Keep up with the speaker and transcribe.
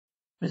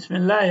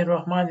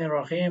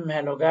Bismillahirrahmanirrahim.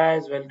 Hello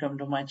guys, welcome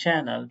to my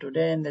channel.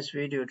 Today in this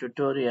video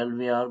tutorial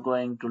we are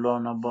going to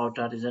learn about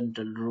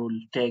horizontal rule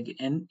tag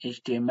in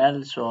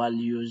HTML. So I'll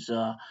use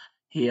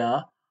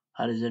here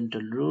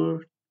horizontal rule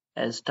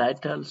as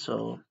title.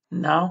 So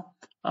now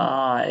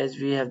as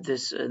we have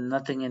this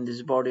nothing in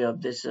this body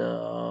of this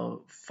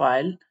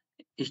file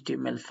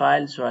HTML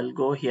file, so I'll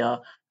go here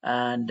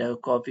and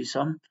copy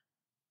some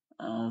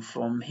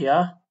from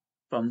here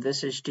from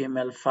this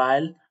HTML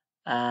file,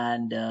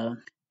 and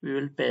we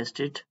will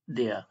paste it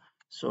there.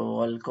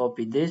 So I'll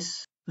copy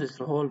this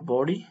whole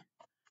body,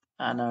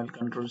 and I'll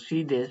control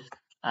C this,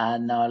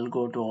 and now I'll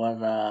go to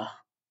our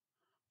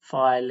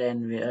file,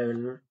 and I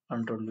will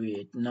control V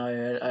it. Now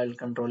I'll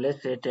control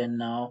S it, and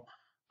now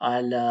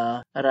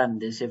I'll run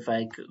this. If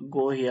I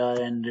go here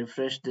and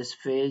refresh this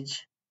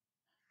page,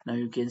 now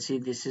you can see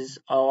this is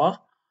our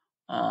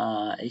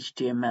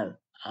HTML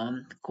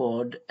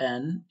code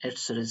and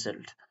its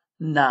result.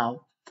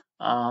 Now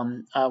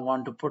I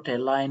want to put a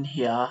line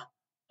here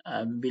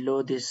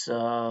below this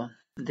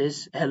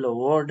hello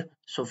world.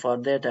 So for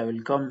that I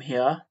will come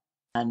here,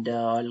 and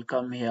I'll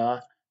come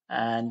here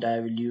and I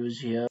will use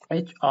here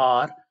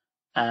HR,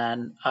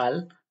 and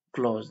I'll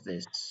close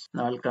this.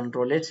 Now I'll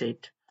control S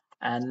it,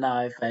 and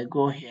now if I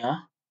go here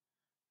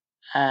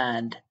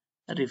and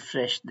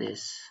refresh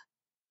this,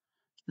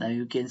 now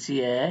you can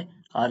see a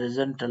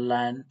horizontal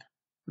line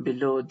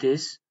below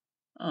this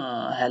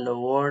hello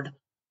world.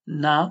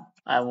 Now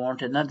I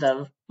want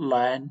another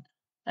line,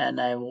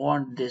 and I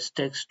want this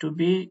text to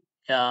be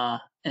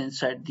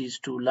inside these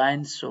two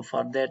lines. So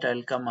for that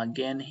I'll come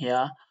again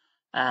here,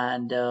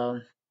 and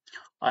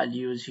I'll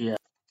use here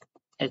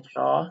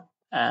HR,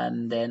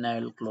 and then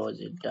I'll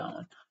close it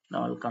down.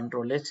 Now I'll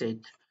control S it,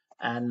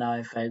 and now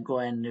if I go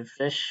and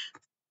refresh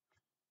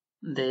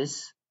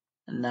this,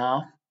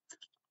 now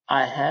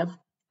I have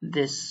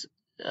this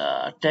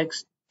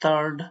text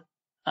third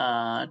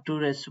 2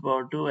 raised to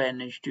power 2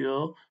 and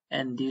H2O,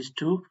 and these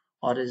two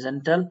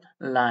horizontal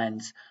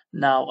lines.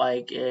 Now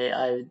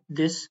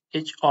this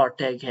HR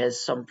tag has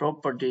some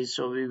properties,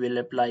 so we will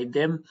apply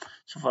them.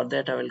 So for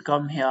that I will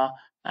come here,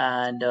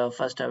 and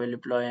first I will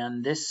apply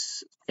on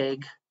this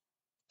tag.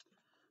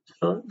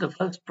 So the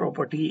first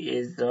property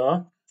is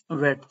the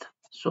width.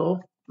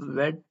 So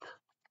width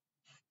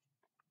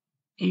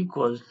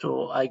equals,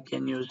 so I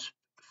can use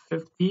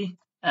 50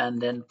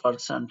 and then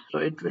percent, so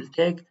it will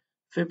take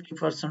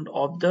 50%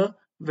 of the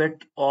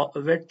width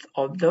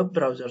of the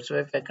browser. So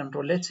if I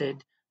control S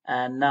it,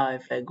 and now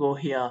if I go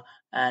here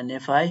and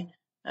if I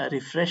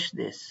refresh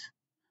this,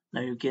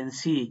 now you can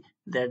see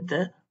that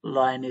the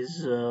line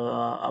is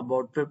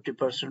about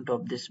 50%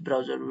 of this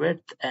browser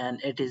width,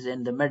 and it is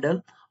in the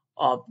middle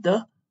of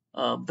the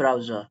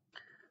browser.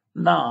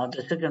 Now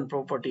the second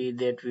property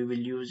that we will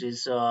use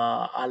is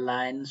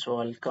align. So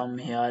I'll come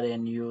here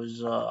and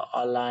use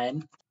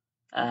align,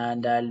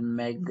 and I'll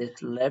make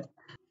this left,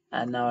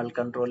 and now I'll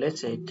control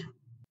S it.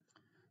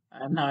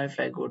 And now if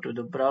I go to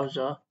the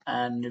browser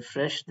and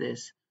refresh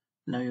this,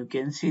 now you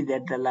can see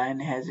that the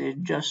line has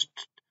it just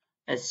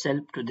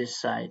itself to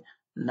this side.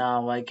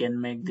 Now I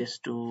can make this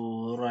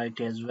to right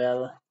as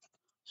well.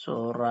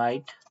 So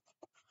right,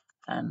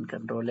 and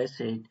control S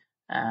it,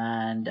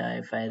 and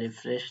if I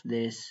refresh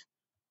this,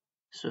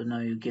 so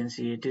now you can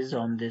see it is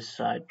on this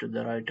side to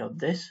the right of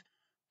this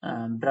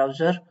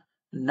browser.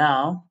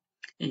 Now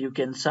you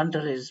can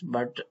center it,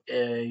 but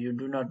you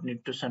do not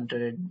need to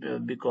center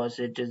it because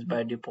it is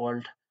by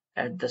default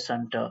at the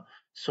center.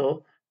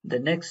 So the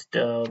next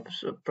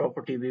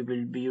property we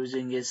will be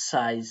using is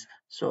size.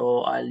 So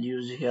I'll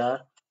use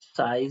here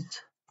size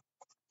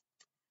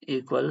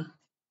equal,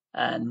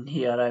 and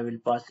here I will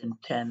pass in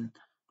 10.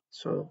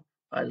 So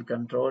I'll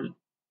control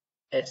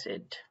S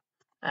it,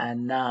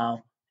 and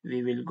now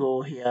we will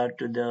go here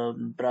to the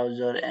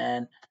browser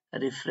and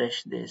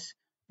refresh this.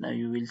 Now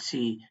you will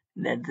see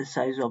that the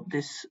size of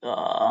this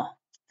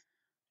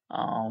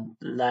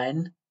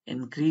line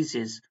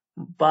increases,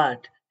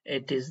 but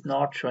it is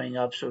not showing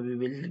up, so we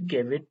will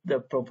give it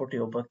the property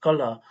of a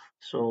color.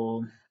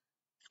 So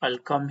I'll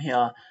come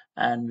here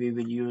and we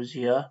will use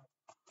here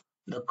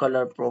the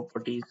color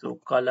property. So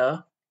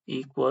color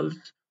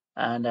equals,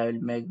 and I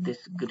will make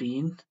this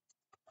green,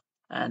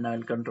 and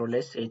I'll control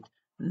S it.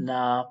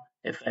 Now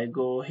if I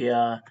go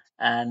here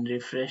and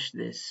refresh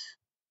this,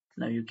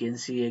 now you can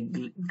see a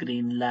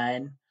green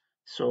line.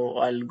 So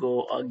I'll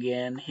go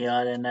again here,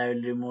 and I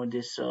will remove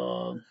this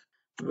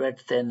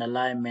width and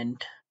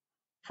alignment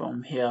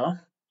from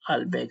here.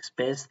 I'll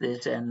backspace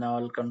this, and now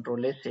I'll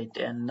control S it.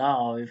 And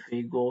now if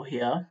we go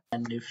here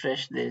and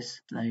refresh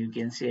this, now you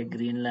can see a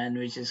green line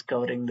which is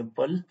covering the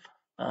full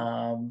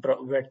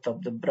width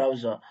of the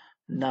browser.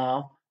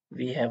 Now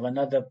we have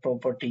another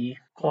property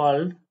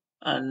called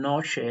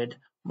no shade,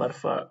 but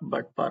for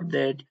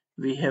that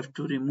we have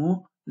to remove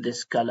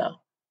this color.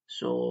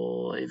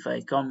 So if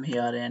I come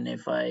here and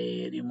if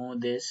I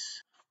remove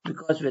this,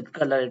 because with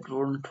color it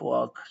won't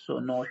work, so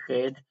no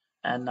shade.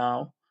 And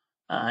now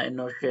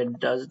no shade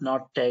does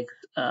not take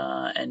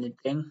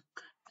anything.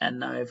 And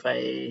now if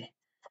I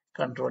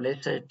control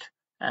S it,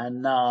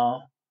 and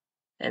now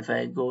If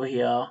I go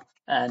here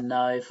and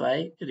now if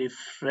I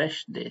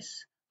refresh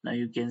this, now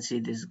you can see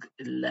this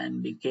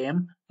line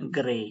became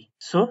gray.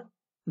 So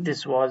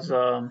this was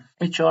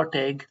HR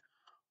tag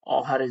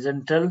or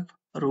horizontal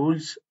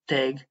rules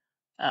tag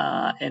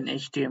in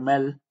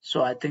HTML.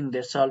 So I think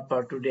that's all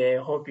for today.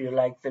 I hope you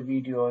like the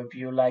video. If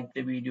you like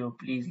the video,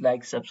 please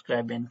like,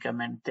 subscribe, and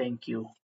comment. Thank you.